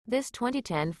This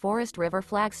 2010 Forest River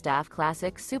Flagstaff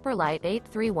Classic Super Lite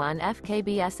 831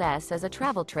 FKBSS is a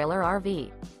travel trailer RV.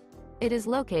 It is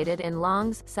located in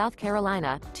Longs, South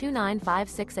Carolina,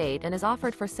 29568 and is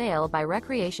offered for sale by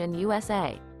Recreation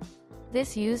USA.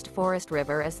 This used Forest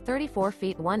River is 34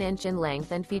 feet 1 inch in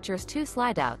length and features 2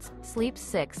 slideouts, sleeps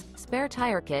 6, spare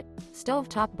tire kit,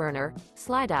 stovetop burner,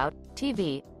 slideout,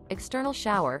 TV, external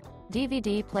shower,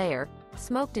 DVD player,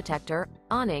 smoke detector,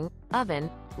 awning, oven,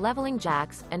 leveling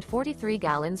jacks, and 43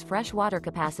 gallons fresh water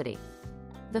capacity.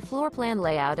 The floor plan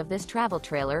layout of this travel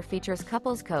trailer features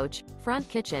couples coach, front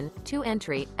kitchen, 2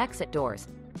 entry, exit doors.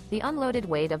 The unloaded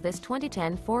weight of this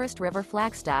 2010 Forest River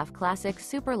Flagstaff Classic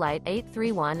Super Lite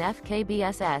 831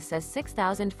 FKBSS is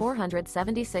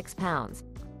 6,476 pounds.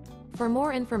 For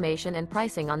more information and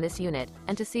pricing on this unit,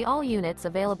 and to see all units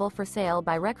available for sale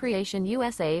by Recreation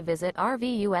USA, visit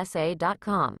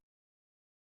RVUSA.com.